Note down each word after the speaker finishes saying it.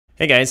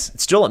Hey guys,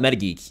 it's Joel at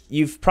MetaGeek.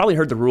 You've probably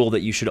heard the rule that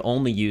you should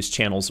only use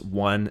channels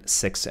 1,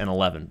 6, and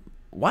 11.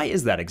 Why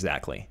is that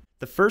exactly?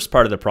 The first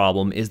part of the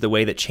problem is the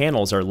way that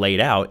channels are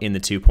laid out in the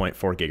 2.4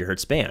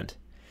 gigahertz band.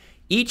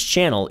 Each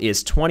channel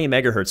is 20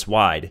 megahertz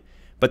wide,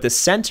 but the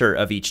center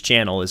of each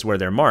channel is where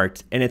they're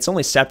marked, and it's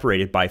only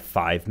separated by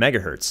 5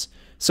 megahertz.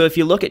 So if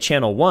you look at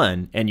channel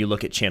 1 and you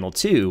look at channel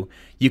 2,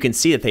 you can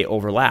see that they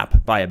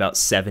overlap by about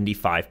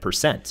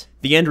 75%.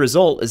 The end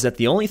result is that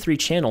the only 3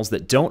 channels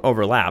that don't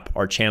overlap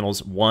are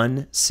channels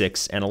 1,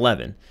 6, and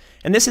 11.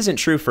 And this isn't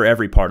true for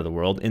every part of the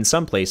world. In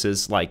some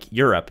places, like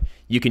Europe,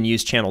 you can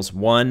use channels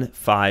 1,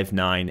 5,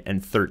 9,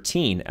 and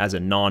 13 as a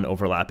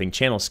non-overlapping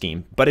channel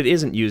scheme, but it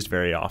isn't used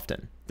very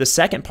often. The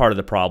second part of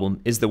the problem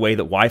is the way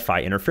that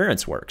Wi-Fi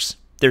interference works.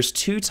 There's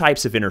 2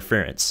 types of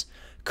interference.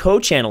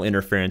 Co-channel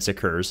interference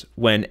occurs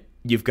when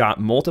you've got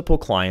multiple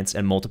clients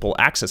and multiple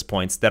access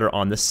points that are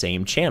on the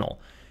same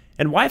channel.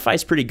 And Wi-Fi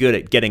is pretty good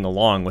at getting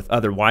along with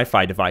other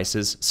Wi-Fi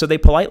devices, so they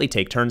politely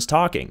take turns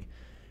talking.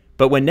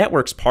 But when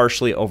networks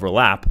partially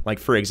overlap, like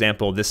for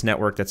example, this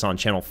network that's on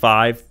channel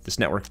 5, this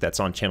network that's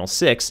on channel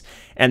 6,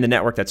 and the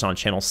network that's on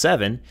channel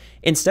 7,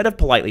 instead of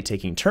politely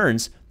taking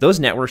turns, those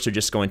networks are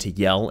just going to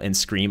yell and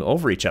scream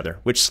over each other,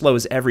 which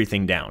slows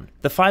everything down.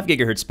 The 5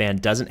 gigahertz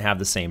band doesn't have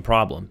the same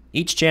problem.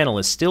 Each channel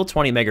is still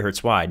 20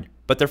 megahertz wide,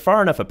 but they're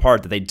far enough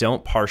apart that they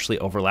don't partially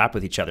overlap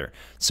with each other,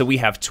 so we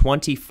have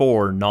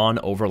 24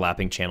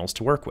 non-overlapping channels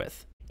to work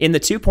with. In the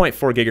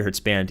 2.4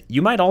 gigahertz band,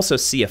 you might also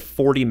see a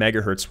 40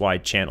 megahertz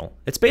wide channel.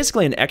 It's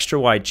basically an extra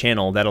wide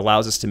channel that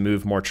allows us to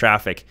move more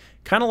traffic,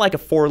 kind of like a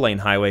 4-lane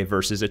highway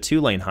versus a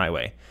 2-lane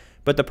highway.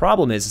 But the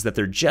problem is that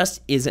there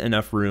just isn't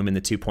enough room in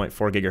the 2.4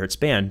 gigahertz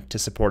band to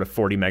support a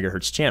 40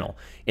 megahertz channel.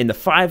 In the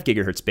 5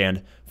 gigahertz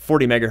band,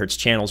 40 megahertz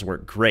channels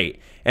work great,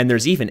 and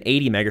there's even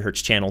 80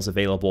 megahertz channels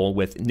available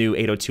with new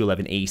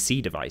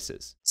 802.11ac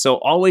devices. So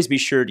always be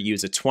sure to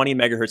use a 20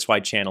 megahertz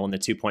wide channel in the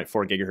 2.4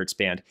 gigahertz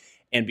band,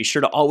 and be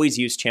sure to always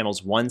use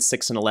channels 1,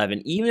 6, and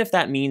 11, even if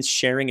that means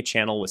sharing a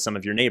channel with some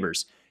of your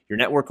neighbors. Your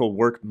network will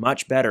work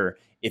much better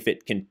if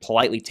it can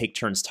politely take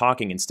turns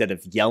talking instead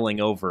of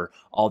yelling over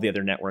all the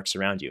other networks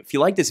around you. If you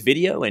like this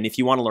video and if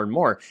you want to learn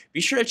more,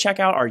 be sure to check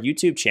out our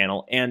YouTube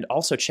channel and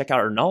also check out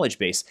our knowledge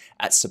base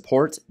at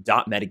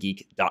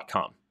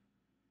support.metageek.com.